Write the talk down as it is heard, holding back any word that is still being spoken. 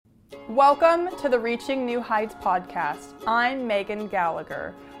Welcome to the Reaching New Heights podcast. I'm Megan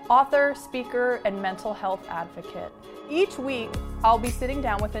Gallagher, author, speaker, and mental health advocate. Each week, I'll be sitting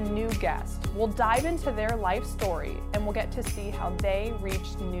down with a new guest. We'll dive into their life story and we'll get to see how they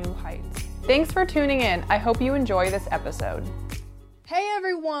reached new heights. Thanks for tuning in. I hope you enjoy this episode. Hey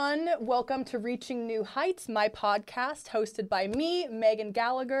everyone, welcome to Reaching New Heights, my podcast hosted by me, Megan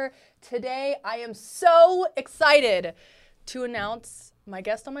Gallagher. Today, I am so excited to announce my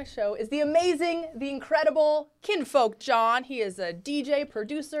guest on my show is the amazing, the incredible Kinfolk John. He is a DJ,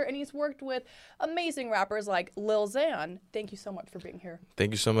 producer, and he's worked with amazing rappers like Lil Xan. Thank you so much for being here.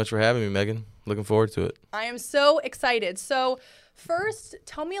 Thank you so much for having me, Megan. Looking forward to it. I am so excited. So first,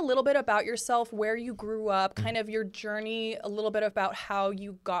 tell me a little bit about yourself, where you grew up, kind of your journey, a little bit about how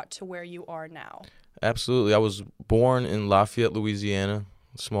you got to where you are now. Absolutely. I was born in Lafayette, Louisiana,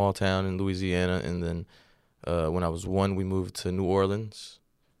 a small town in Louisiana, and then when I was 1, we moved to New Orleans,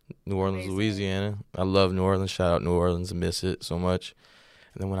 amazing. Louisiana. I love New Orleans. Shout out New Orleans. I miss it so much.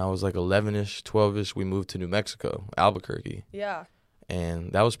 And then when I was like 11-ish, 12-ish, we moved to New Mexico, Albuquerque. Yeah.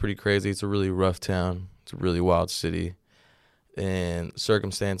 And that was pretty crazy. It's a really rough town. It's a really wild city. And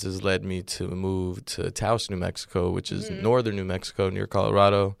circumstances led me to move to Taos, New Mexico, which is northern New Mexico near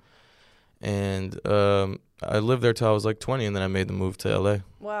Colorado. And I lived there till I was like 20, and then I made the move to LA.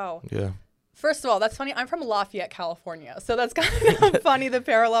 Wow. Yeah. First of all, that's funny. I'm from Lafayette, California, so that's kind of funny, the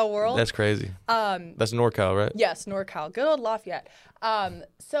parallel world. That's crazy. That's NorCal, right? Yes, NorCal. Good old Lafayette.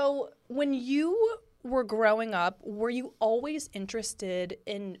 So when you were growing up, were you always interested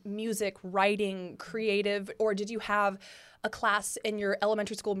in music, writing, creative, or did you have a class in your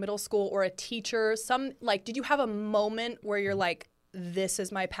elementary school, middle school, or a teacher? Did you have a moment where you're like, this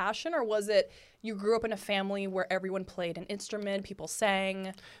is my passion, or was it you grew up in a family where everyone played an instrument, people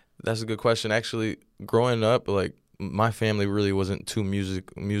sang? That's a good question. Actually, growing up, like, my family really wasn't too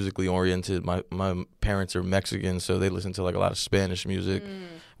musically oriented. My parents are Mexican, so they listen to like a lot of Spanish music,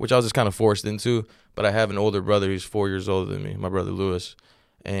 which I was just kind of forced into. But I have an older brother. He's 4 years older than me, my brother Lewis,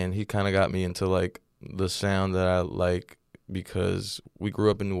 and he kind of got me into like the sound that I like because we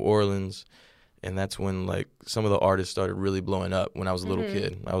grew up in New Orleans, and that's when like some of the artists started really blowing up when I was a little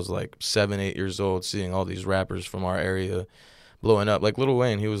kid. I was like 7, 8 years old, seeing all these rappers from our area blowing up. Like Lil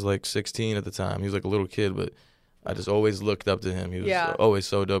Wayne, he was like 16 at the time. He was like a little kid, but I just always looked up to him. He was always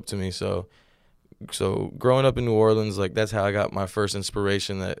so dope to me. So growing up in New Orleans, like that's how I got my first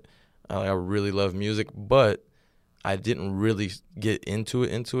inspiration that I really love music. But I didn't really get into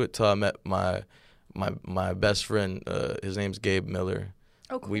it till I met my best friend. His name's Gabe Miller.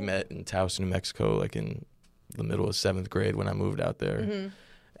 Oh, cool. We met in Taos, New Mexico, like in the middle of 7th grade when I moved out there.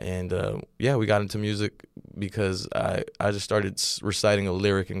 And we got into music because I just started reciting a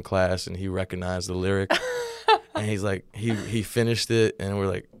lyric in class, and he recognized the lyric. And he's like, he finished it, and we're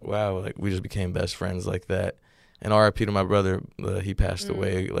like, wow, like we just became best friends like that. And R.I.P. to my brother, he passed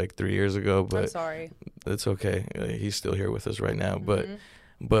away like 3 years ago. But I'm sorry. It's okay. He's still here with us right now.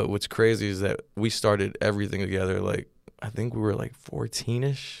 But what's crazy is that we started everything together. Like I think we were like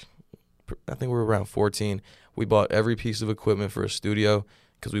 14-ish. I think we were around 14. We bought every piece of equipment for a studio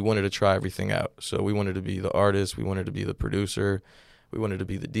because we wanted to try everything out. So we wanted to be the artist, we wanted to be the producer, we wanted to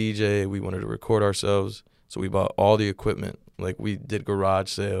be the DJ, we wanted to record ourselves. So we bought all the equipment. Like we did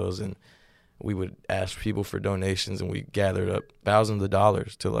garage sales, and we would ask people for donations, and we gathered up thousands of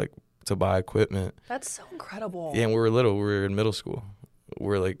dollars to buy equipment. That's so incredible. Yeah, and we were little. We were in middle school.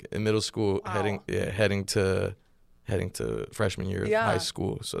 We're like in middle school, wow. heading to freshman year of high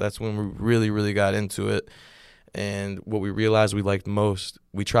school. So that's when we really, really got into it. And what we realized we liked most,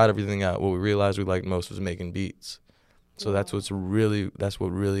 we tried everything out. What we realized we liked most was making beats. So that's what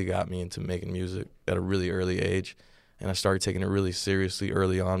really got me into making music at a really early age. And I started taking it really seriously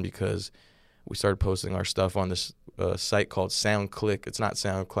early on because we started posting our stuff on this site called SoundClick. It's not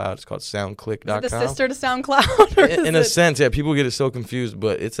SoundCloud. It's called SoundClick.com. Is it the sister to SoundCloud? In a sense, yeah. People get it so confused,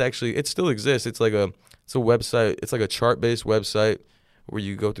 but it still exists. It's a website. It's like a chart-based website where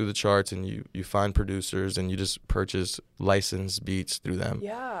you go through the charts and you find producers and you just purchase licensed beats through them.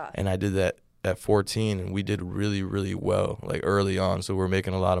 Yeah. And I did that at 14, and we did really, really well, like early on. So we're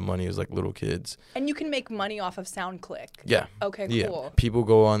making a lot of money as like little kids. And you can make money off of SoundClick. Yeah. Okay, yeah. cool. People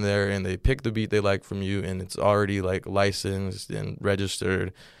go on there and they pick the beat they like from you, and it's already like licensed and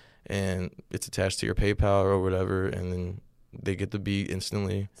registered, and it's attached to your PayPal or whatever, and then they get the beat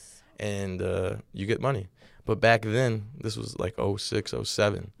instantly, and you get money. But back then, this was like 06,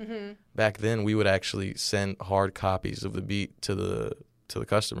 07. Mm-hmm. Back then, we would actually send hard copies of the beat to the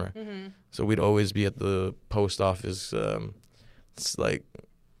customer. Mm-hmm. So we'd always be at the post office. It's like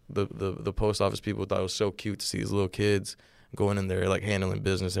the post office people thought it was so cute to see these little kids going in there, like handling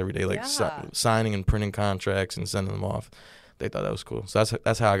business every day, like Yeah. signing and printing contracts and sending them off. They thought that was cool. So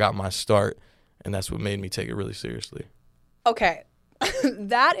that's how I got my start, and that's what made me take it really seriously. Okay.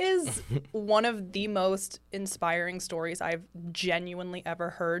 That is one of the most inspiring stories I've genuinely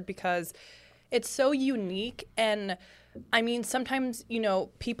ever heard, because it's so unique. And I mean, sometimes,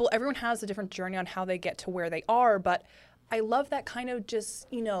 everyone has a different journey on how they get to where they are, but I love that kind of just,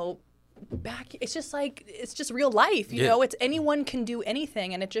 it's just real life, Yeah. it's anyone can do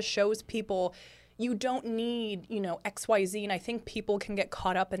anything. And it just shows people you don't need, XYZ. And I think people can get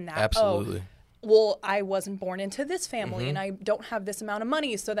caught up in that. Absolutely. Well, I wasn't born into this family and I don't have this amount of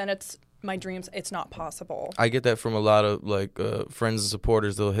money, so then it's my dreams. It's not possible. I get that from a lot of friends and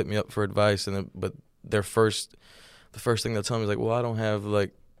supporters. They'll hit me up for advice, but the first thing they'll tell me is like, well, I don't have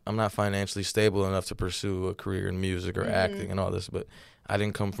I'm not financially stable enough to pursue a career in music or acting and all this. But I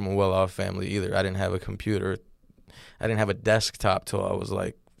didn't come from a well-off family either. I didn't have a computer. I didn't have a desktop till I was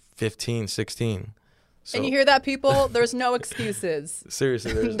like 15, 16. So, and you hear that, people? There's no excuses.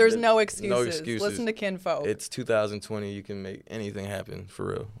 Seriously, there's no excuses. No excuses. Listen to Kinfolk. It's 2020. You can make anything happen for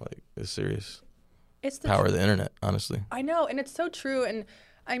real. Like, it's serious. It's the Power of the internet, honestly. I know, and it's so true. And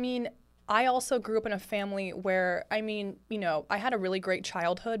I mean, I also grew up in a family where, I had a really great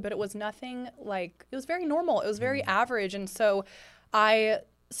childhood, but it was nothing it was very normal. It was very average. And so I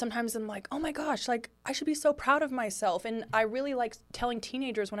sometimes am like, oh my gosh, I should be so proud of myself. And I really like telling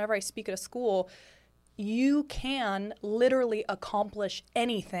teenagers whenever I speak at a school, you can literally accomplish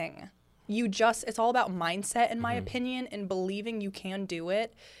anything. It's all about mindset, in my opinion, and believing you can do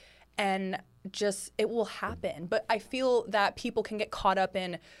it. And just, it will happen. But I feel that people can get caught up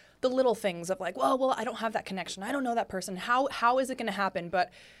in the little things of well, I don't have that connection. I don't know that person. How is it going to happen?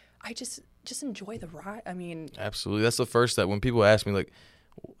 But I just enjoy the ride. I mean, absolutely. That's the first step. When people ask me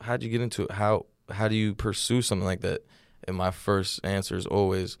how'd you get into it? How do you pursue something like that? And my first answer is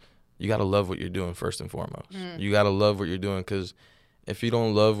always, you got to love what you're doing first and foremost. You got to love what you're doing, because if you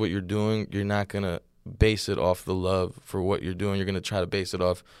don't love what you're doing, you're not going to base it off the love for what you're doing. You're going to try to base it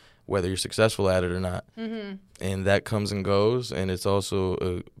off whether you're successful at it or not. And that comes and goes, and it's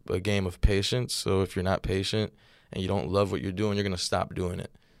also a game of patience. So if you're not patient and you don't love what you're doing, you're going to stop doing it.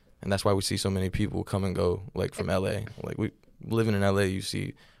 And that's why we see so many people come and go, from L.A. We living in L.A., you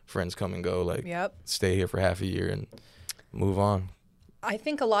see friends come and go, stay here for half a year and move on. I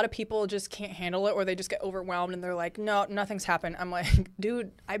think a lot of people just can't handle it, or they just get overwhelmed and they're like, no, nothing's happened. I'm like,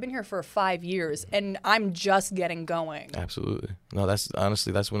 dude, I've been here for 5 years and I'm just getting going. Absolutely. No, that's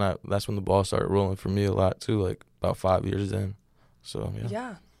when the ball started rolling for me a lot too, about 5 years in. So, yeah.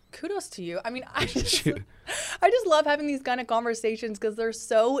 Yeah. Kudos to you. I mean, I just love having these kind of conversations because they're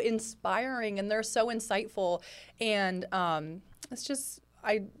so inspiring and they're so insightful. And it's just,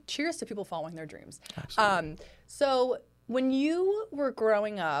 cheers to people following their dreams. Absolutely. So when you were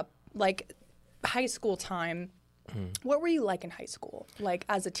growing up, high school time, what were you like in high school?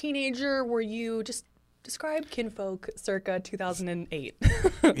 As a teenager, were you just describe Kinfolk circa 2008?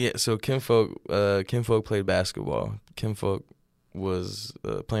 Yeah, so Kinfolk played basketball. Kinfolk was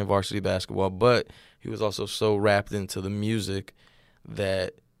playing varsity basketball, but he was also so wrapped into the music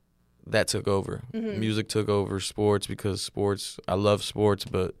that took over. Music took over sports, because I love sports,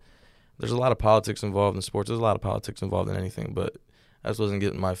 but there's a lot of politics involved in sports. There's a lot of politics involved in anything, but I just wasn't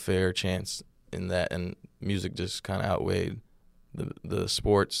getting my fair chance in that, and music just kind of outweighed the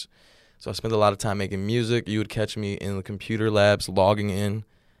sports. So I spent a lot of time making music. You would catch me in the computer labs logging in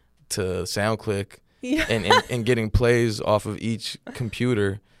to SoundClick and getting plays off of each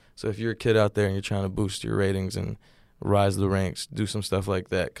computer. So if you're a kid out there and you're trying to boost your ratings and rise the ranks, do some stuff like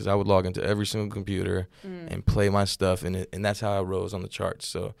that, because I would log into every single computer and play my stuff, and that's how I rose on the charts.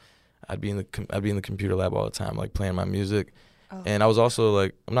 So I'd be in the computer lab all the time, playing my music. Oh. And I was also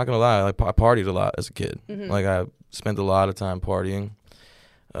I'm not gonna lie, I partied a lot as a kid. I spent a lot of time partying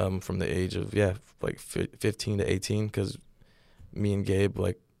from the age of 15 to 18, because me and Gabe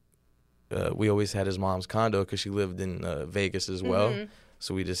we always had his mom's condo because she lived in Vegas as well.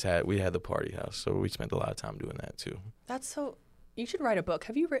 So we had the party house. So we spent a lot of time doing that too. That's so. You should write a book.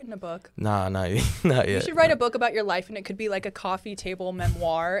 Have you written a book? Nah, not yet. You should write a book about your life, and it could be like a coffee table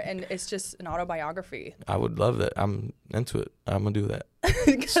memoir, and it's just an autobiography. I would love that. I'm into it. I'm going to do that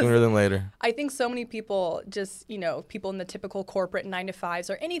sooner than later. I think so many people just, people in the typical corporate 9-to-5s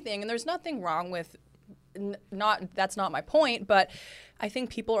or anything, and there's nothing wrong with that's not my point, but I think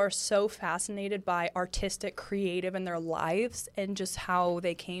people are so fascinated by artistic, creative in their lives and just how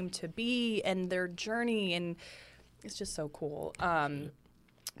they came to be and their journey, and it's just so cool. But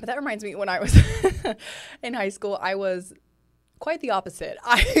that reminds me, when I was in high school, I was quite the opposite.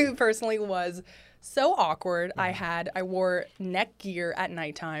 I personally was so awkward. I wore neck gear at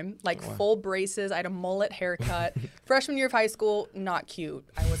nighttime, like full braces. I had a mullet haircut. Freshman year of high school, not cute.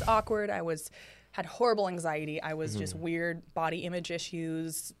 I was awkward. Had horrible anxiety. I was just weird body image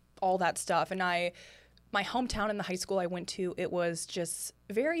issues, all that stuff. And my hometown in the high school I went to, it was just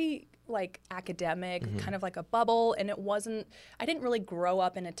very like academic, kind of like a bubble. And I didn't really grow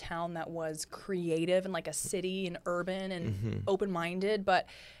up in a town that was creative and like a city and urban and open-minded, but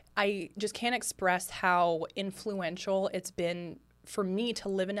I just can't express how influential it's been for me to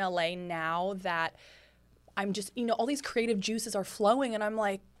live in LA now that I'm just, all these creative juices are flowing and I'm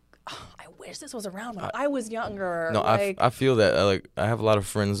like, oh, I wish this was around when I was younger. No, I feel that. I have a lot of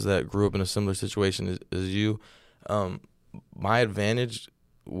friends that grew up in a similar situation as you. My advantage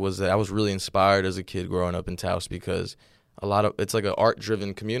was that I was really inspired as a kid growing up in Taos because it's like an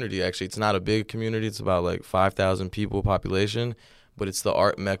art-driven community, actually. It's not a big community. It's about like 5,000 people population, but it's the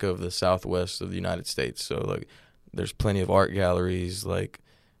art mecca of the southwest of the United States. So like there's plenty of art galleries, like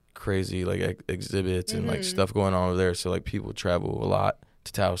crazy like exhibits and like stuff going on over there. So like people travel a lot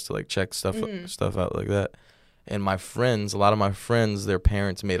to Taos to like check stuff out like that. And a lot of my friends, their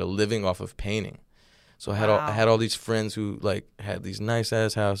parents made a living off of painting. So I had all these friends who like had these nice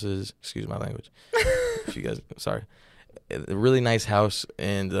ass houses. Excuse my language. If you guys, sorry. A really nice house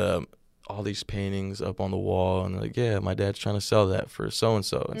and all these paintings up on the wall, and like, yeah, my dad's trying to sell that for so and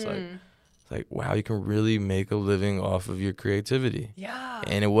so. It's like, wow, you can really make a living off of your creativity. Yeah.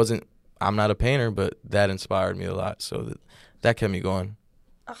 And I'm not a painter, but that inspired me a lot. So that kept me going.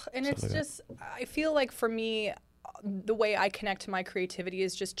 And it's like just, I feel like for me, the way I connect to my creativity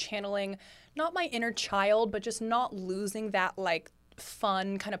is just channeling not my inner child, but just not losing that like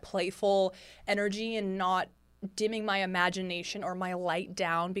fun, kind of playful energy and not dimming my imagination or my light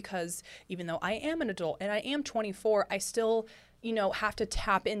down, because even though I am an adult and I am 24, I still, have to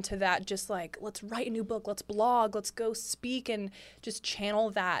tap into that, just like, let's write a new book, let's blog, let's go speak and just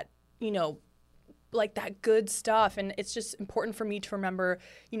channel that, like that good stuff. And it's just important for me to remember,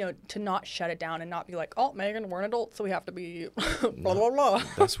 to not shut it down and not be like, oh, Megan, we're an adult, so we have to be blah, blah, blah.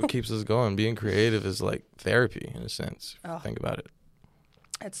 That's what keeps us going. Being creative is like therapy in a sense. If you think about it.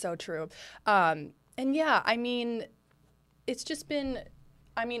 It's so true. And yeah, I mean, it's just been,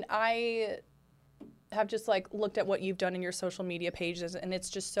 I have just like looked at what you've done in your social media pages, and it's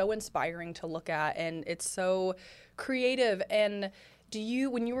just so inspiring to look at, and it's so creative. And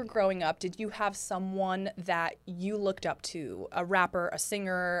when you were growing up, did you have someone that you looked up to, a rapper, a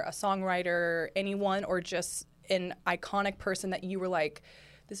singer, a songwriter, anyone, or just an iconic person that you were like,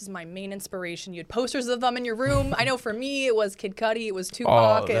 this is my main inspiration? You had posters of them in your room. I know for me, it was Kid Cudi, it was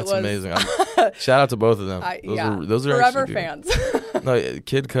Tupac. Oh, that's amazing. Shout out to both of them. Those are forever fans. No,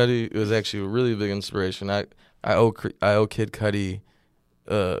 Kid Cudi was actually a really big inspiration. I owe Kid Cudi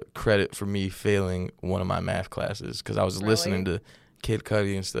credit for me failing one of my math classes because I was listening to Kid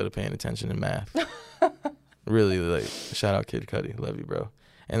Cudi instead of paying attention in math. Really, like, shout out Kid Cudi. Love you, bro.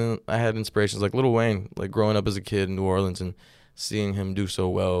 And then I had inspirations like Lil Wayne, like growing up as a kid in New Orleans and seeing him do so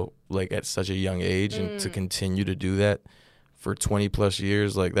well, like at such a young age, and to continue to do that for 20 plus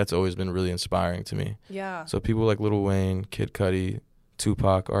years, like that's always been really inspiring to me. Yeah. So people like Lil Wayne, Kid Cudi,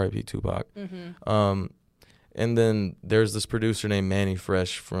 Tupac, R.I.P. Tupac. And then there's this producer named Manny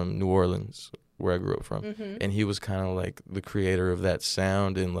Fresh from New Orleans, where I grew up from, and he was kind of like the creator of that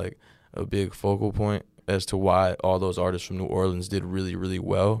sound and like a big focal point as to why all those artists from New Orleans did really, really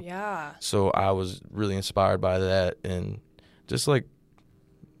well. Yeah. So I was really inspired by that, and just like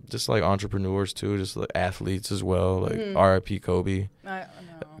entrepreneurs too, just like athletes as well, like R.I.P. Kobe.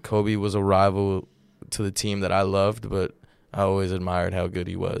 Kobe was a rival to the team that I loved, but I always admired how good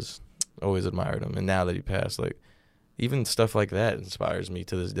he was. Always admired him, and now that he passed, like even stuff like that inspires me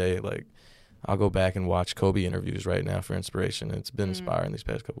to this day. Like I'll go back and watch Kobe interviews right now for inspiration. It's been inspiring these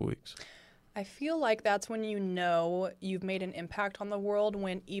past couple weeks. I feel like that's when you know you've made an impact on the world,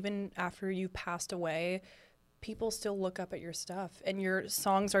 when even after you've passed away, people still look up at your stuff and your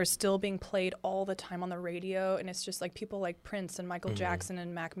songs are still being played all the time on the radio. And it's just like people like Prince and Michael Jackson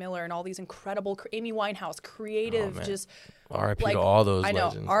and Mac Miller and all these incredible, Amy Winehouse, creative, just R.I.P. like, to all those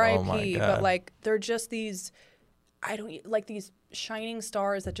legends. I know, R.I.P. Oh, but like they're just these, these shining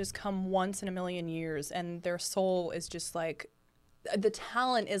stars that just come once in a million years, and their soul is just like, the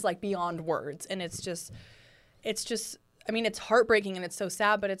talent is like beyond words. And it's just, I mean, it's heartbreaking and it's so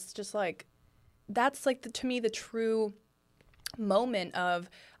sad, but it's just like, that's like to me the true moment of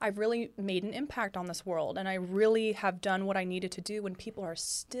I've really made an impact on this world and I really have done what I needed to do when people are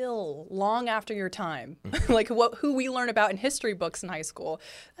still long after your time. Like who we learn about in history books in high school.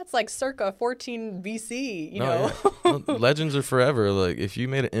 That's like circa 14 BC, you know. Yeah. Well, legends are forever. Like if you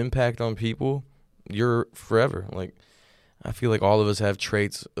made an impact on people, you're forever. Like I feel like all of us have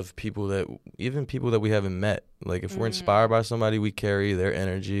traits of people that we haven't met. Like if we're inspired by somebody, we carry their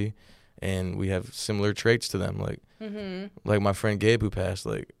energy and we have similar traits to them. Like like my friend Gabe who passed,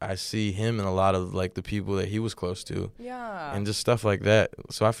 like I see him in a lot of like the people that he was close to. Yeah. And just stuff like that.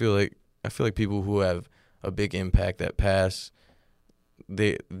 So I feel like people who have a big impact that pass,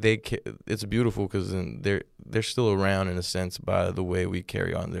 it's beautiful because they're still around in a sense by the way we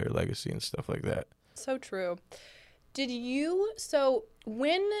carry on their legacy and stuff like that. So true. Did you go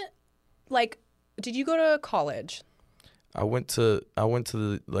to college? I went to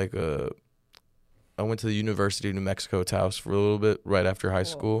the University of New Mexico Taos for a little bit right after high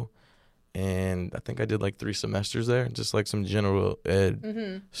school, and I think I did like 3 semesters there, just like some general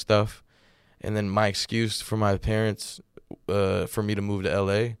ed stuff. And then my excuse for my parents for me to move to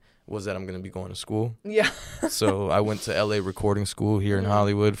LA was that I'm going to be going to school. Yeah. So I went to LA recording school here in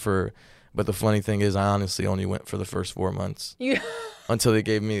Hollywood but the funny thing is I honestly only went for the first 4 months. Yeah. Until they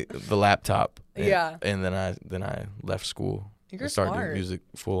gave me the laptop. And then I left school. You're and started smart. doing music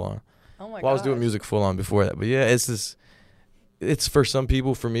full on. Oh my god. Well, I was doing music full on before that. But yeah, it's for some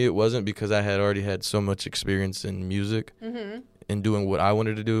people. For me, it wasn't because I had already had so much experience in music and doing what I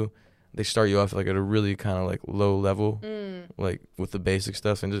wanted to do. They start you off like at a really kind of like low level, like with the basic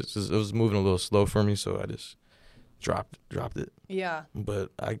stuff. And it was moving a little slow for me. So I just dropped it. Yeah.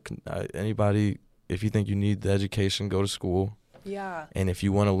 But anybody, if you think you need the education, go to school. Yeah. And if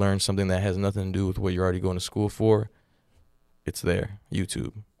you want to learn something that has nothing to do with what you're already going to school for, it's there.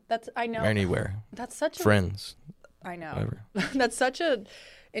 YouTube. I know. Anywhere. That's such a... Friends. I know. Whatever. That's such a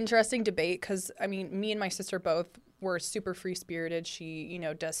interesting debate because, I mean, me and my sister both were super free-spirited. She,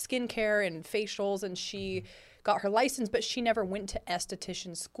 does skincare and facials, and she got her license, but she never went to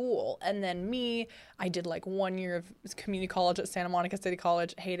esthetician school. And then me, I did like 1 year of community college at Santa Monica City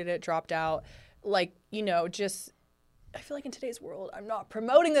College, hated it, dropped out. Like, just... I feel like in today's world, I'm not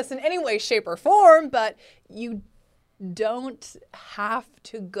promoting this in any way, shape, or form, but you don't have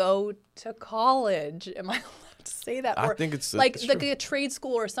to go to college. Am I allowed to say that? I think it's like true. a trade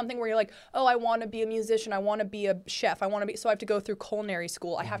school or something where you're like, oh, I want to be a musician. I want to be a chef. So I have to go through culinary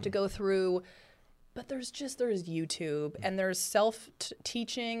school. I have to go through, but there's YouTube and there's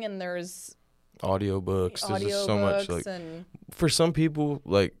self-teaching and there's audiobooks. There's just so much. Like, and for some people,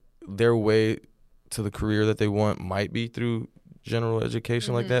 like their way to the career that they want might be through general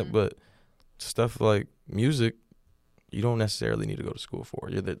education like that, but stuff like music, you don't necessarily need to go to school for.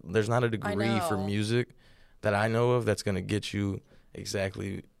 There's not a degree for music that I know of that's going to get you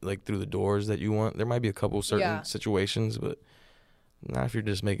exactly like through the doors that you want. There might be a couple certain situations, but not if you're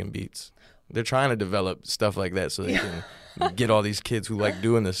just making beats. They're trying to develop stuff like that so they can get all these kids who like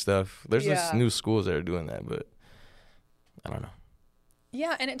doing this stuff. There's just new schools that are doing that, but I don't know.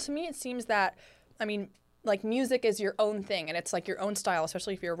 Yeah, and to me it seems that, I mean, like music is your own thing and it's like your own style,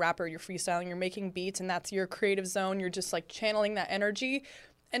 especially if you're a rapper, you're freestyling, you're making beats and that's your creative zone. You're just like channeling that energy.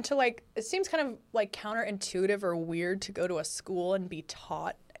 And to like, it seems kind of like counterintuitive or weird to go to a school and be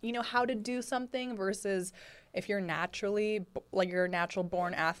taught, how to do something versus if you're naturally, like you're a natural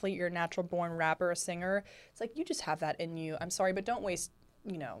born athlete, you're a natural born rapper, a singer. It's like, you just have that in you. I'm sorry, but don't waste,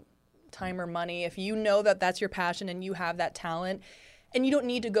 time or money. If you know that that's your passion and you have that talent, and you don't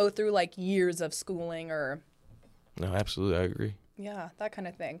need to go through like years of schooling or... No, absolutely. I agree. Yeah, that kind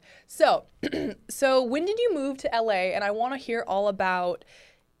of thing. So when did you move to LA? And I want to hear all about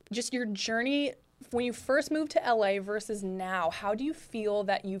just your journey when you first moved to LA versus now. How do you feel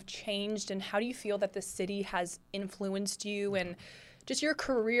that you've changed and how do you feel that the city has influenced you and just your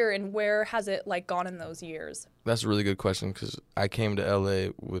career and where has it like gone in those years? That's a really good question because I came to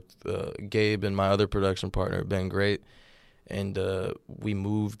LA with Gabe and my other production partner, Ben Great. And we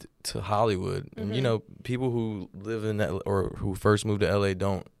moved to Hollywood. And, people who live in that or who first moved to LA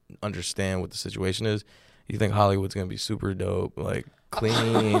don't understand what the situation is. You think Hollywood's going to be super dope, like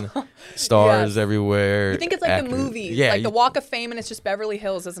clean, stars everywhere. You think it's like actors. the movies, yeah, like the Walk of Fame, and it's just Beverly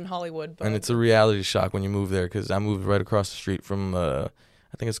Hills as in Hollywood. But. And it's a reality shock when you move there because I moved right across the street from, I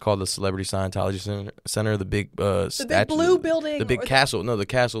think it's called the Celebrity Scientology Center, the big statue. The big blue building. The big castle. No, the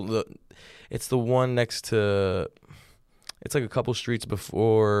castle. It's the one next to... It's like a couple streets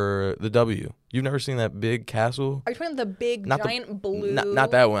before the W. You've never seen that big castle? Are you talking the big giant blue?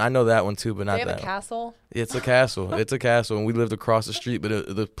 Not that one. I know that one too, but not that one. They have a castle? It's a castle. It's a castle, and we lived across the street.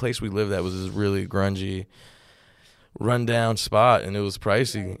 But the place we lived at was this really grungy rundown spot, and it was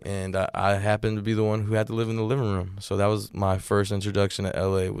pricey. And I happened to be the one who had to live in the living room. So that was my first introduction to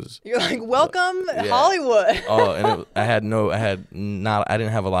LA. You're like, welcome Hollywood. And I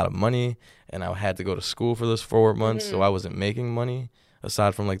didn't have a lot of money, and I had to go to school for those 4 months, so I wasn't making money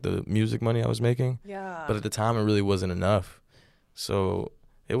aside from like the music money I was making. Yeah. But at the time, it really wasn't enough. So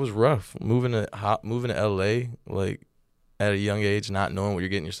it was rough moving to LA, like at a young age, not knowing what you're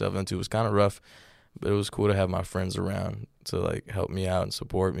getting yourself into. It was kind of rough, but it was cool to have my friends around to like help me out and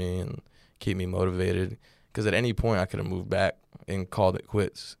support me and keep me motivated. Because at any point I could have moved back and called it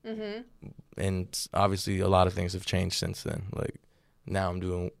quits. And obviously a lot of things have changed since then. Like now I'm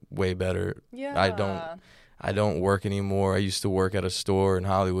doing way better. Yeah. I don't work anymore. I used to work at a store in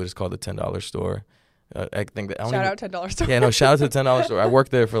Hollywood. It's called the $10 store. I think that shout out $10 store. Yeah, no, shout out to the $10 store. I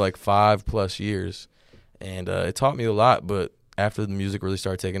worked there for like 5+ years, and it taught me a lot. But after the music really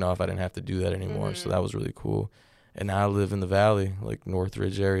started taking off, I didn't have to do that anymore. So that was really cool. And now I live in the Valley, like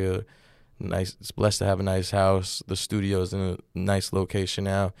Northridge area. Nice. It's blessed to have a nice house. The studio's in a nice location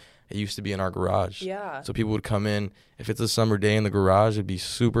now. It used to be in our garage. Yeah. So people would come in. If it's a summer day in the garage, it'd be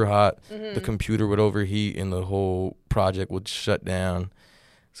super hot. The computer would overheat and the whole project would shut down.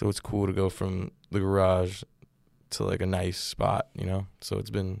 So it's cool to go from the garage to like a nice spot, you know? So it's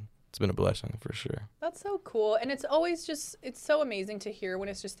been a blessing for sure. That's so cool. And it's always it's so amazing to hear when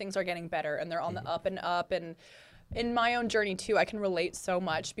it's just things are getting better and they're on the up and up. And in my own journey too, I can relate so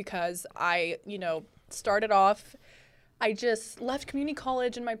much because I, started off, I just left community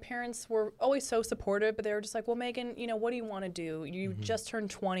college and my parents were always so supportive, but they were just like, well, Megan, what do you want to do? You just turned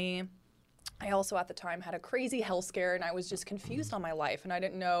 20. I also at the time had a crazy health scare and I was just confused on my life and I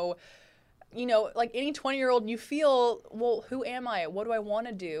didn't know, like any 20-year-old, you feel, well, who am I? What do I want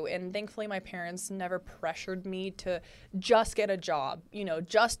to do? And thankfully my parents never pressured me to just get a job,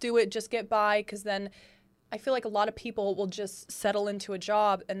 just do it, just get by, because then I feel like a lot of people will just settle into a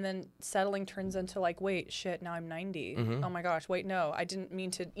job and then settling turns into like, wait, shit, now I'm 90. Oh my gosh, wait, no, I didn't mean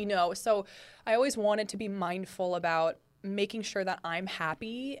to, So I always wanted to be mindful about making sure that I'm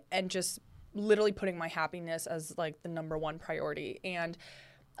happy and just literally putting my happiness as like the number one priority. And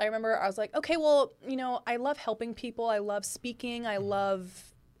I remember I was like, okay, well, I love helping people. I love speaking. I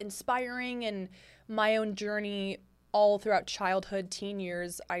love inspiring, and my own journey all throughout childhood, teen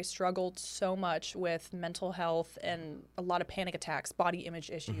years, I struggled so much with mental health and a lot of panic attacks, body image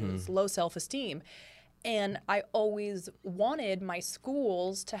issues, low self-esteem. And I always wanted my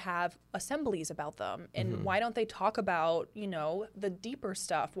schools to have assemblies about them. And why don't they talk about, the deeper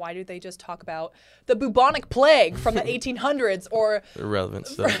stuff? Why do they just talk about the bubonic plague from the 1800s or irrelevant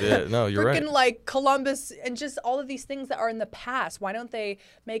stuff? Yeah, no, you're right. Freaking like Columbus and just all of these things that are in the past. Why don't they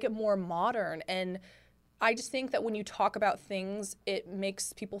make it more modern? And I just think that when you talk about things, it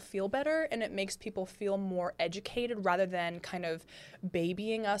makes people feel better and it makes people feel more educated rather than kind of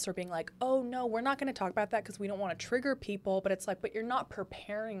babying us or being like, oh, no, we're not going to talk about that because we don't want to trigger people. But it's like, but you're not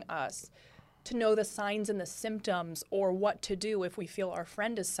preparing us to know the signs and the symptoms or what to do if we feel our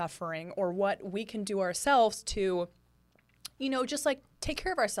friend is suffering or what we can do ourselves to, just like take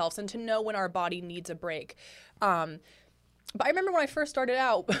care of ourselves and to know when our body needs a break. But I remember when I first started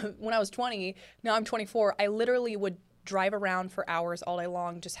out, when I was 20, now I'm 24, I literally would drive around for hours all day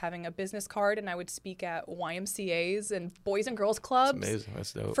long just having a business card, and I would speak at YMCAs and Boys and Girls Clubs. That's amazing.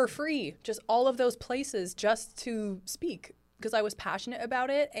 That's dope. For free. Just all of those places just to speak because I was passionate about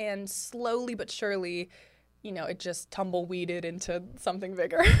it, and slowly but surely, it just tumbleweeded into something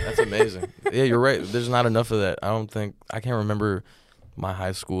bigger. That's amazing. Yeah, you're right. There's not enough of that. I can't remember my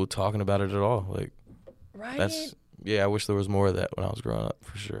high school talking about it at all. Like, right. Yeah, I wish there was more of that when I was growing up,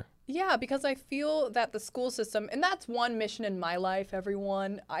 for sure. Yeah, because I feel that the school system, and that's one mission in my life,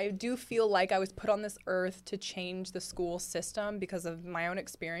 everyone. I do feel like I was put on this earth to change the school system because of my own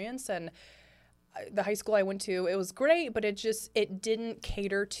experience. And the high school I went to, it was great, but it didn't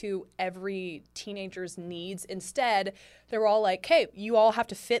cater to every teenager's needs. Instead, they were all like, hey, you all have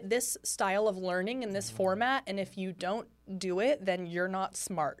to fit this style of learning in this format. And if you don't do it, then you're not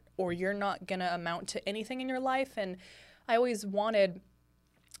smart or you're not going to amount to anything in your life. And I always wanted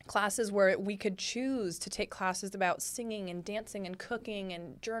classes where we could choose to take classes about singing and dancing and cooking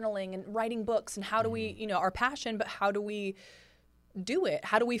and journaling and writing books and how do we, our passion, but how do we do it?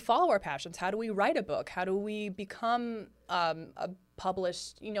 How do we follow our passions? How do we write a book? How do we become a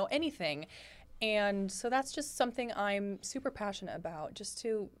published, anything? And so that's just something I'm super passionate about, just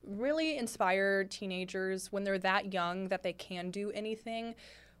to really inspire teenagers when they're that young that they can do anything,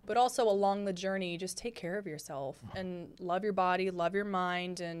 but also along the journey, just take care of yourself and love your body, love your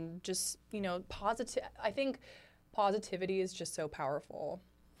mind, and just, I think positivity is just so powerful.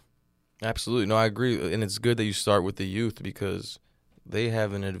 Absolutely. No, I agree. And it's good that you start with the youth because they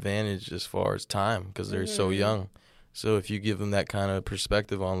have an advantage as far as time because they're so young. So if you give them that kind of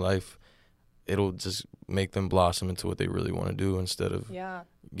perspective on life, it'll just make them blossom into what they really want to do instead of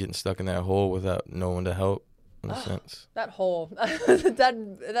getting stuck in that hole without no one to help. In a sense. That hole,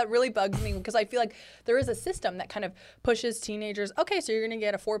 that really bugs me because I feel like there is a system that kind of pushes teenagers. Okay, so you're going to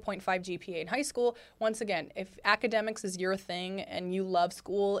get a 4.5 GPA in high school. Once again, if academics is your thing and you love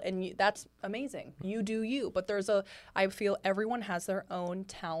school that's amazing. You do you. But I feel everyone has their own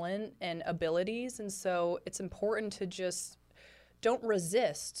talent and abilities. And so it's important to just don't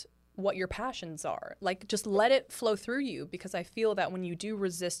resist what your passions are. Like, just let it flow through you, because I feel that when you do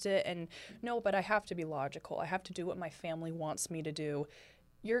resist it and no, but I have to be logical, I have to do what my family wants me to do,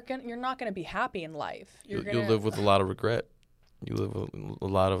 you're not going to be happy in life. You'll live with a lot of regret. You live with a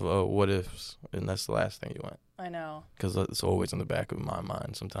lot of what ifs, and that's the last thing you want. I know. Because it's always in the back of my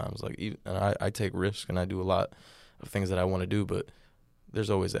mind sometimes. Like, and I take risks and I do a lot of things that I want to do, but there's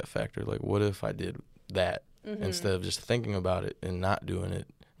always that factor. Like, what if I did that instead of just thinking about it and not doing it?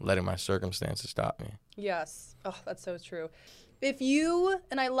 Letting my circumstances stop me. Yes. Oh, that's so true.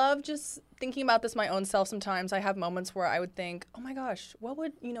 And I love just thinking about this my own self sometimes. I have moments where I would think, oh my gosh, what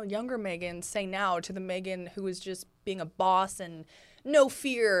would, younger Megan say now to the Megan who is just being a boss and no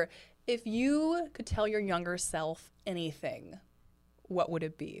fear? If you could tell your younger self anything, what would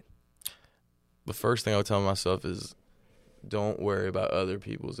it be? The first thing I would tell myself is don't worry about other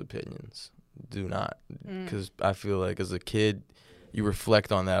people's opinions. Do not. Because I feel like as a kid, you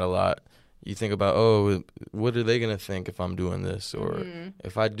reflect on that a lot. You think about, oh, what are they going to think if I'm doing this? Or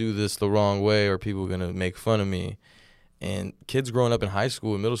if I do this the wrong way, are people going to make fun of me? And kids growing up in high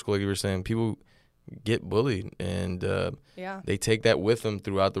school and middle school, like you were saying, people get bullied. And they take that with them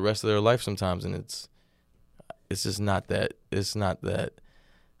throughout the rest of their life sometimes. And it's just not that,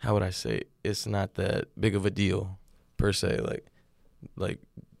 how would I say, it's not that big of a deal, per se. Like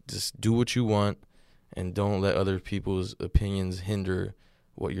just do what you want. And don't let other people's opinions hinder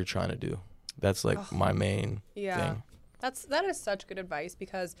what you're trying to do. That's my main thing. That is such good advice,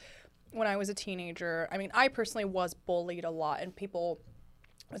 because when I was a teenager, I mean, I personally was bullied a lot, and people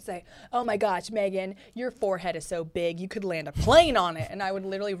would say, oh my gosh, Megan, your forehead is so big, you could land a plane on it. And I would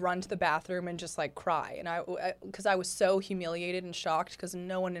literally run to the bathroom and just cry. And because I was so humiliated and shocked, because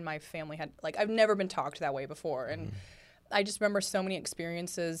no one in my family had, I've never been talked that way before. And I just remember so many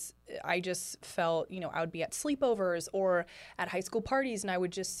experiences. I just felt, I would be at sleepovers or at high school parties, and I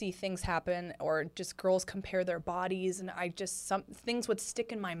would just see things happen, or just girls compare their bodies, and some things would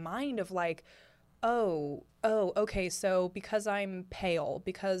stick in my mind of oh, okay, so because I'm pale,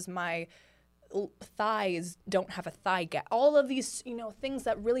 because my thighs don't have a thigh gap, all of these, things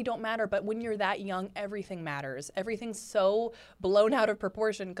that really don't matter. But when you're that young, everything matters. Everything's so blown out of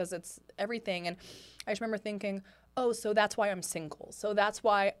proportion because it's everything. And I just remember thinking, oh, so that's why I'm single. So that's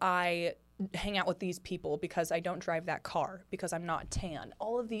why I hang out with these people, because I don't drive that car, because I'm not tan.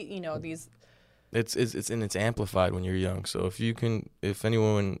 All of the, these. It's amplified when you're young. So if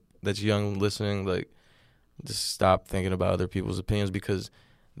anyone that's young listening, just stop thinking about other people's opinions, because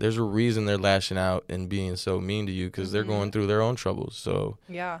there's a reason they're lashing out and being so mean to you, because they're going through their own troubles. So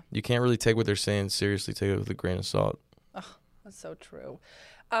you can't really take what they're saying seriously. Take it with a grain of salt. Oh, that's so true.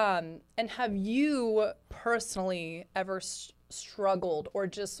 And have you personally ever struggled, or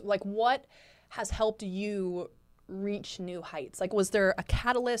just what has helped you reach new heights? Was there a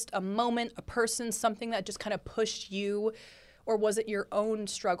catalyst, a moment, a person, something that just kind of pushed you, or was it your own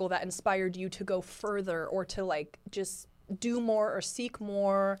struggle that inspired you to go further, or to just do more or seek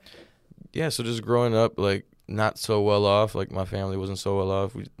more? Yeah, so just growing up, not so well off. My family wasn't so well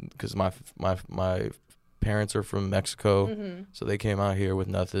off because my parents are from Mexico, so they came out here with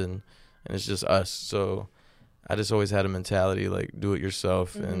nothing, and it's just us. So I just always had a mentality do it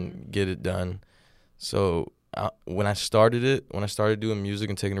yourself and get it done. So when I started doing music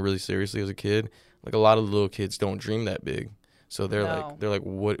and taking it really seriously as a kid, a lot of little kids don't dream that big. So they're like,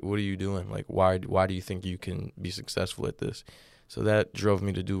 what are you doing? Why do you think you can be successful at this? So that drove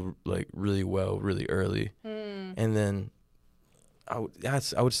me to do really well really early. And then I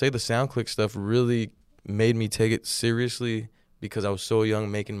would say the SoundClick stuff really made me take it seriously, because I was so young,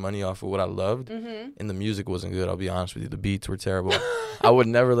 making money off of what I loved, and the music wasn't good. I'll be honest with you, the beats were terrible. I would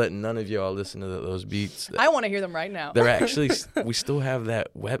never let none of y'all listen to those beats. I want to hear them right now. They're actually we still have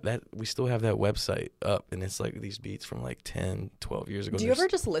that website up, and it's these beats from 10, 12 years ago. Do you ever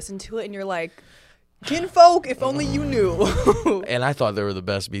just listen to it and you're like, kinfolk, if only you knew? And I thought they were the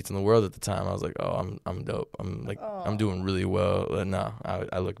best beats in the world at the time. I was like, oh, I'm dope. I'm doing really well. No,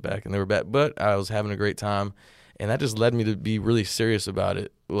 I look back and they were bad, but I was having a great time. And that just led me to be really serious about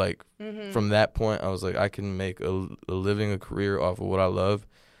it. Like, from that point, I was like, I can make a living, a career off of what I love.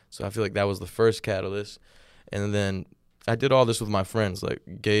 So I feel like that was the first catalyst. And then I did all this with my friends. Like,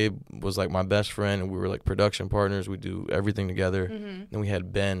 Gabe was like my best friend, and we were like production partners. We do everything together. Then we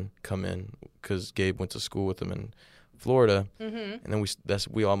had Ben come in because Gabe went to school with him in Florida. And then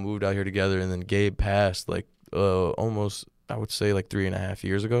we all moved out here together. And then Gabe passed like almost, I would say, like 3.5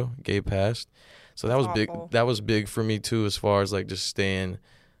 years ago. Gabe passed. So that was big. That was big for me too, as far as like just staying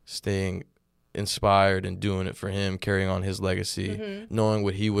inspired and doing it for him, carrying on his legacy, knowing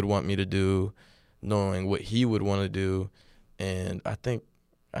what he would want me to do, knowing what he would want to do. And I think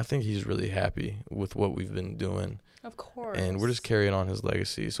he's really happy with what we've been doing. Of course. And we're just carrying on his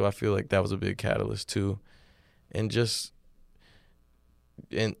legacy. So I feel like that was a big catalyst too. And just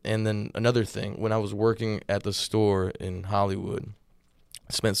and then another thing, when I was working at the store in Hollywood,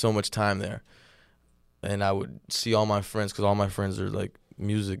 I spent so much time there. And I would see all my friends, because all my friends are like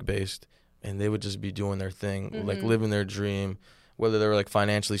music based, and they would just be doing their thing, like living their dream, whether they were like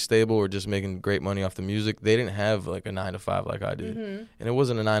financially stable or just making great money off the music. They didn't have like a 9 to 5 like I did. And it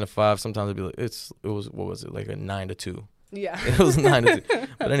wasn't a 9 to 5. Sometimes it'd be like, it was, what was it, like a 9 to 2. Yeah. It was 9 to 2.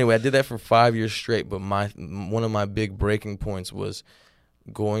 But anyway, I did that for 5 years straight. But one of my big breaking points was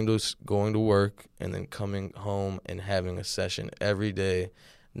going to work and then coming home and having a session every day,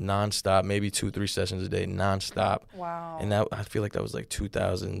 nonstop, maybe 2-3 sessions a day, nonstop. Wow. And that, I feel like that was like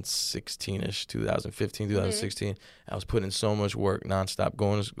 2016ish, 2015, 2016. I was putting in so much work nonstop,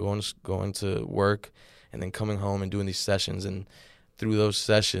 going to work, and then coming home and doing these sessions. And through those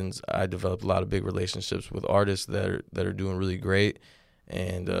sessions, I developed a lot of big relationships with artists that are doing really great.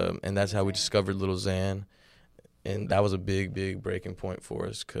 And that's how we discovered Lil Xan. And that was a big breaking point for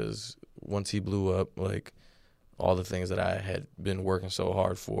us, because once he blew up, like, all the things that I had been working so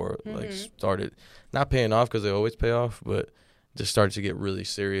hard for, like, started not paying off, because they always pay off, but just started to get really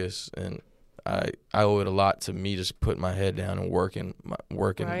serious. And I owe it a lot to me just putting my head down and working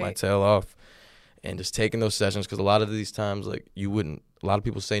my tail off and just taking those sessions, because a lot of these times, like, a lot of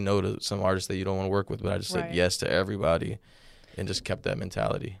people say no to some artists that you don't want to work with, but I just said yes to everybody and just kept that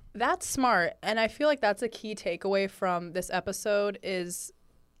mentality. That's smart. And I feel like that's a key takeaway from this episode is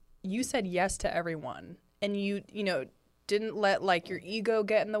you said yes to everyone. And you didn't let like your ego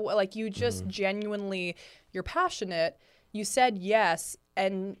get in the way. Like, you just genuinely, you're passionate. You said yes,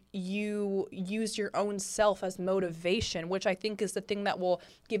 and you used your own self as motivation, which I think is the thing that will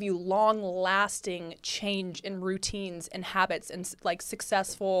give you long-lasting change in routines and habits and like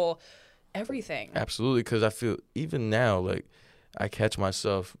successful everything. Absolutely, because I feel even now, like, I catch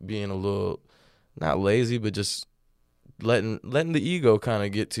myself being a little, not lazy, but just letting the ego kind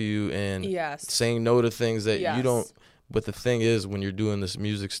of get to you and saying no to things that you don't. But the thing is, when you're doing this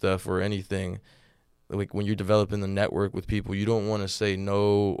music stuff or anything, like when you're developing the network with people, you don't want to say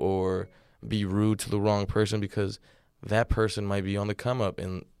no or be rude to the wrong person, because that person might be on the come up,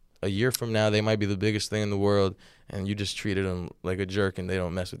 and a year from now they might be the biggest thing in the world, and you just treated them like a jerk and they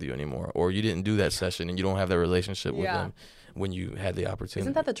don't mess with you anymore, or you didn't do that session and you don't have that relationship with them when you had the opportunity.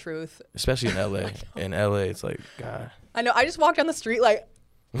 Isn't that the truth? Especially in LA. In LA, it's like, God. I know. I just walked down the street like,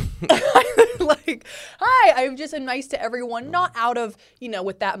 like, hi, I'm just nice to everyone. Not out of,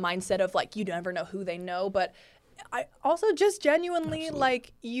 with that mindset of like, you never know who they know, but I also just genuinely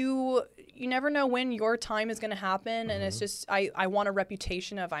like you never know when your time is going to happen. And it's just, I want a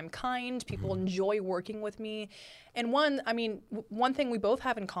reputation of I'm kind. People enjoy working with me. And one thing we both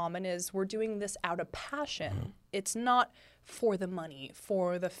have in common is we're doing this out of passion. It's not for the money,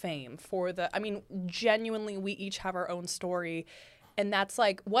 for the fame, genuinely, we each have our own story. And that's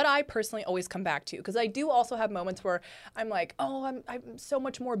like what I personally always come back to, because I do also have moments where I'm like, oh, I'm so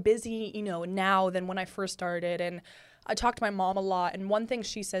much more busy, now than when I first started. And I talk to my mom a lot. And one thing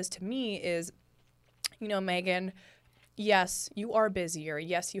she says to me is, Megan, yes, you are busier.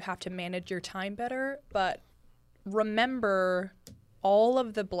 Yes, you have to manage your time better. But remember all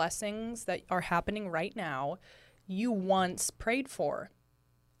of the blessings that are happening right now you once prayed for.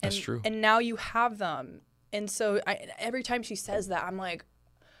 That's true. And now you have them. And so every time she says that, I'm like,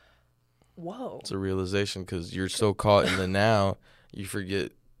 whoa. It's a realization, because you're so caught in the now, you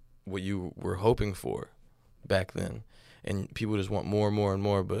forget what you were hoping for back then. And people just want more and more and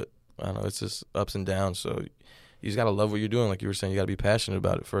more, but I don't know, it's just ups and downs. So you just got to love what you're doing. Like you were saying, you got to be passionate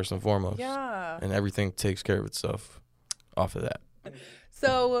about it first and foremost. Yeah. And everything takes care of itself off of that.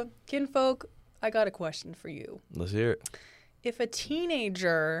 So, kinfolk, I got a question for you. Let's hear it. If a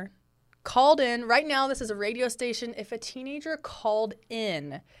teenager called in, right now this is a radio station, if a teenager called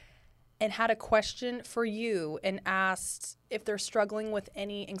in and had a question for you and asked if they're struggling with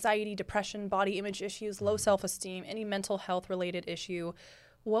any anxiety, depression, body image issues, low self-esteem, any mental health related issue,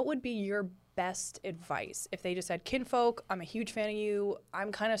 what would be your best advice if they just said, Kinfolk, I'm a huge fan of you,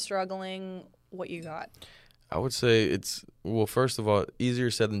 I'm kind of struggling, what you got? I would say it's, well, first of all,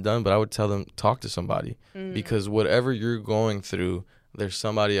 easier said than done, but I would tell them, talk to somebody. Because whatever you're going through, there's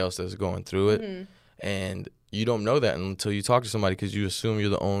somebody else that's going through it. And you don't know that until you talk to somebody, because you assume you're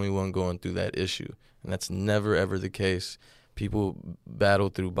the only one going through that issue. And that's never, ever the case. People battle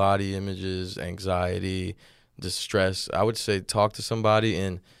through body images, anxiety, distress. I would say talk to somebody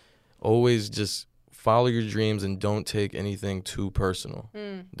and always just follow your dreams and don't take anything too personal.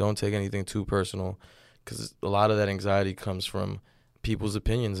 Don't take anything too personal, because a lot of that anxiety comes from people's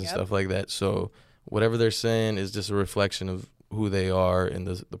opinions and stuff like that. So whatever they're saying is just a reflection of who they are and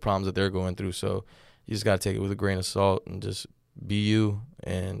the problems that they're going through. So you just got to take it with a grain of salt and just be you,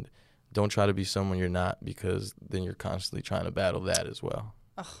 and don't try to be someone you're not, because then you're constantly trying to battle that as well.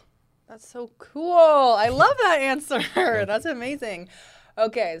 Oh, that's so cool. I love that answer. That's amazing.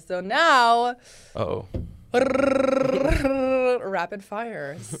 Okay, so now rapid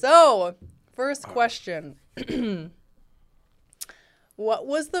fire. So, first question. What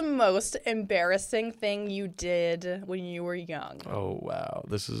was the most embarrassing thing you did when you were young? Oh, wow.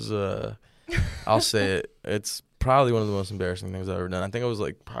 This is, I'll say it. It's probably one of the most embarrassing things I've ever done. I think I was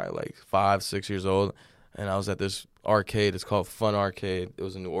probably 5, 6 years old, and I was at this arcade. It's called Fun Arcade. It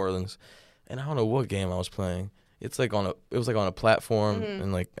was in New Orleans, and I don't know what game I was playing. It was on a platform,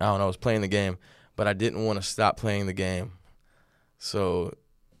 and I don't know, I was playing the game, but I didn't want to stop playing the game. So,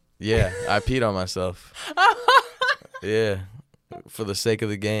 yeah, I peed on myself. Yeah, for the sake of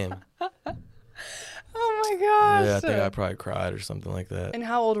the game. Oh my gosh. Yeah, I think I probably cried or something like that. And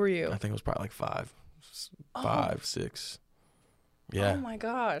how old were you? I think it was probably 5, 6. Yeah. Oh my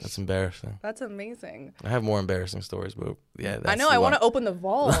gosh. That's embarrassing. That's amazing. I have more embarrassing stories, but yeah. I know. I want to open the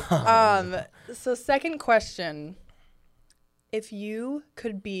vault. So second question. If you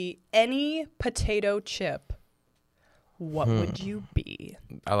could be any potato chip, what would you be?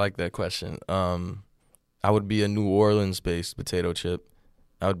 I like that question. I would be a New Orleans-based potato chip.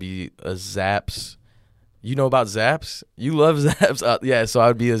 I would be a Zapp's. You know about Zapp's? You love Zapp's? Yeah, so I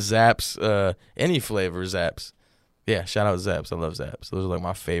would be a Zapp's, any flavor Zapp's. Yeah, shout out Zapp's. I love Zapp's. Those are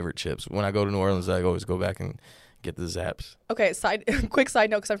my favorite chips. When I go to New Orleans, I always go back and get the Zapp's. Okay, quick side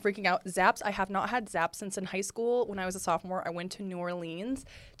note, because I'm freaking out. Zapp's, I have not had Zapp's since in high school. When I was a sophomore, I went to New Orleans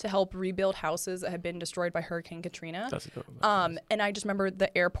to help rebuild houses that had been destroyed by Hurricane Katrina. That's dope. And I just remember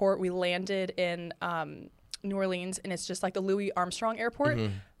the airport. We landed in New Orleans, and it's just like the Louis Armstrong Airport.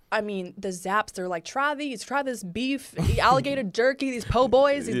 I mean, the Zapp's, they're like, try this beef, the alligator jerky, these po'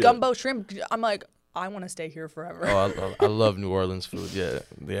 boys, these gumbo shrimp. I'm like, I want to stay here forever. Oh, I love New Orleans food. Yeah,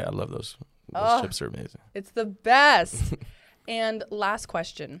 I love those. Those chips are amazing. It's the best. And last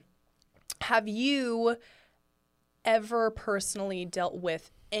question. Have you ever personally dealt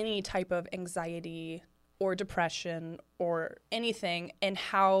with any type of anxiety or depression or anything? And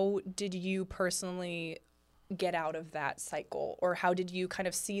how did you personally get out of that cycle? Or how did you kind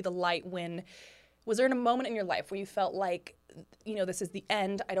of see the light was there a moment in your life where you felt like, this is the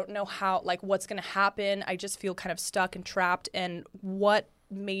end. I don't know what's going to happen. I just feel kind of stuck and trapped. And what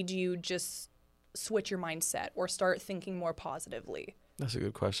made you just switch your mindset or start thinking more positively? That's a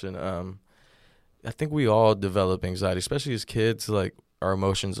good question. I think we all develop anxiety, especially as kids. Our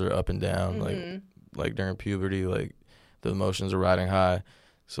emotions are up and down. Like during puberty, the emotions are riding high.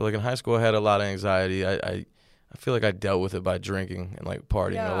 So in high school, I had a lot of anxiety. I feel like I dealt with it by drinking and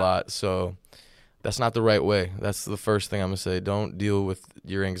partying a lot. So that's not the right way. That's the first thing I'm gonna say. Don't deal with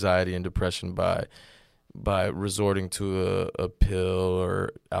your anxiety and depression by resorting to a pill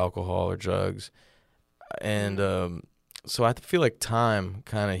or alcohol or drugs. And so I feel like time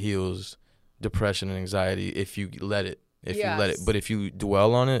kind of heals depression and anxiety if you let it. But if you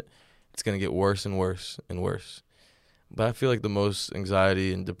dwell on it, it's gonna get worse and worse and worse. But I feel like the most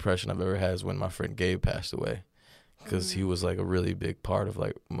anxiety and depression I've ever had is when my friend Gabe passed away, because he was a really big part of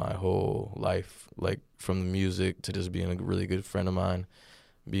my whole life, from the music to just being a really good friend of mine,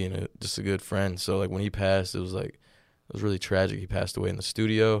 being just a good friend. So when he passed, it was really tragic. He passed away in the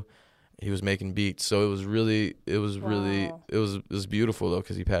studio. He was making beats, so it was beautiful though,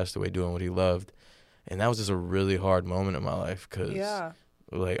 because he passed away doing what he loved, and that was just a really hard moment in my life, because I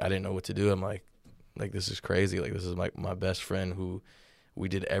didn't know what to do. I'm like this is crazy. This is my best friend who we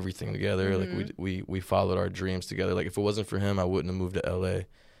did everything together. We followed our dreams together. If it wasn't for him, I wouldn't have moved to LA,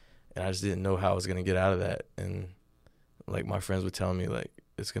 and I just didn't know how I was gonna get out of that. And my friends would tell me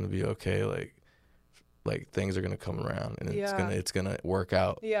it's gonna be okay. like things are gonna come around and it's gonna work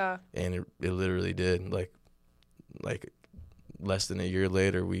out. Yeah. And it literally did. Like less than a year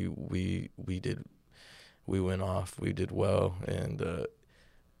later, we went off. We did well, and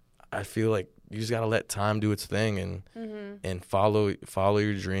I feel like you just gotta let time do its thing and follow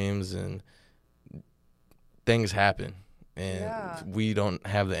your dreams, and things happen, and we don't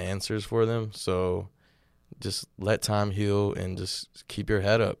have the answers for them. So just let time heal and just keep your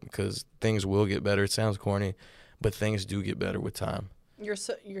head up, because things will get better. It sounds corny, but things do get better with time. You're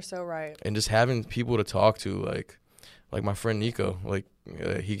so right. And just having people to talk to, like my friend Nico, like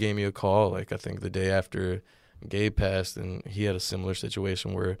he gave me a call, like I think the day after Gabe passed, and he had a similar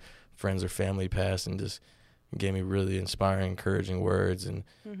situation where friends or family passed, and just gave me really inspiring, encouraging words, and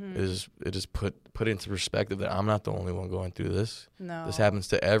it just put into perspective that I'm not the only one going through this. No. This happens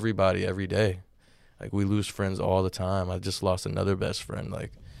to everybody every day. Like, we lose friends all the time. I just lost another best friend,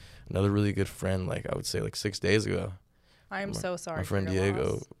 like another really good friend, like I would say like 6 days ago. I am so sorry. My friend for your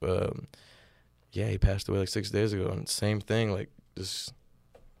Diego, loss. he passed away like 6 days ago, and same thing, like just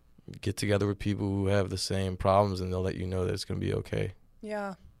get together with people who have the same problems, and they'll let you know that it's going to be okay.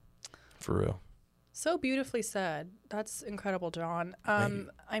 Yeah. For real. So beautifully said. That's incredible, John.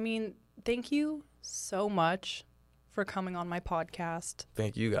 I mean, thank you so much for coming on my podcast.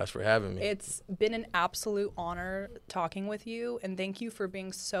 Thank you guys for having me. It's been an absolute honor talking with you, and thank you for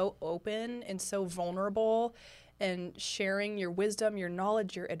being so open and so vulnerable and sharing your wisdom, your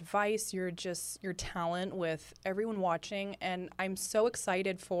knowledge, your advice, your talent with everyone watching. And I'm so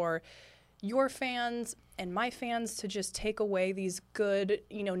excited for your fans and my fans to just take away these good,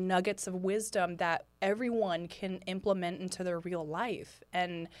 nuggets of wisdom that everyone can implement into their real life.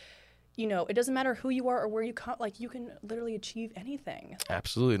 And, it doesn't matter who you are or where you come, like, you can literally achieve anything.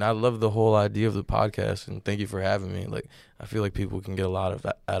 Absolutely. And I love the whole idea of the podcast, and thank you for having me. Like, I feel like people can get a lot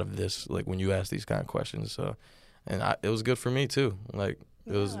out of this, like, when you ask these kind of questions. So, and it was good for me too. Like,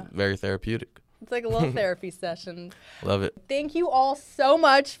 it was very therapeutic. It's like a little therapy session. Love it. Thank you all so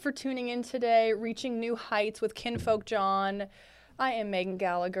much for tuning in today, Reaching New Heights with Kinfolk John. I am Megan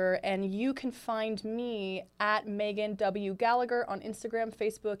Gallagher, and you can find me at Megan W. Gallagher on Instagram,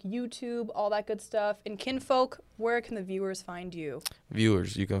 Facebook, YouTube, all that good stuff. And Kinfolk, where can the viewers find you?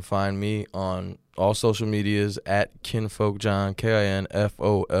 Viewers, you can find me on all social medias at Kinfolk John, KINFOLKJON.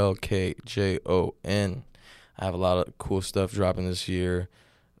 I have a lot of cool stuff dropping this year.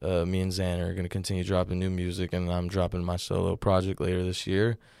 Me and Xan are going to continue dropping new music, and I'm dropping my solo project later this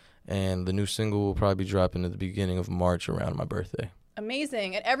year. And the new single will probably be dropping at the beginning of March around my birthday.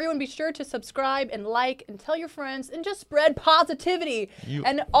 Amazing. And everyone be sure to subscribe and like and tell your friends and just spread positivity.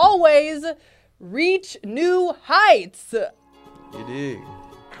 And always reach new heights. You dig.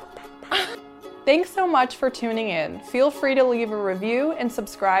 Thanks so much for tuning in. Feel free to leave a review and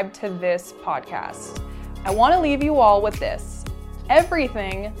subscribe to this podcast. I want to leave you all with this.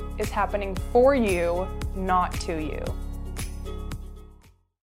 Everything is happening for you, not to you.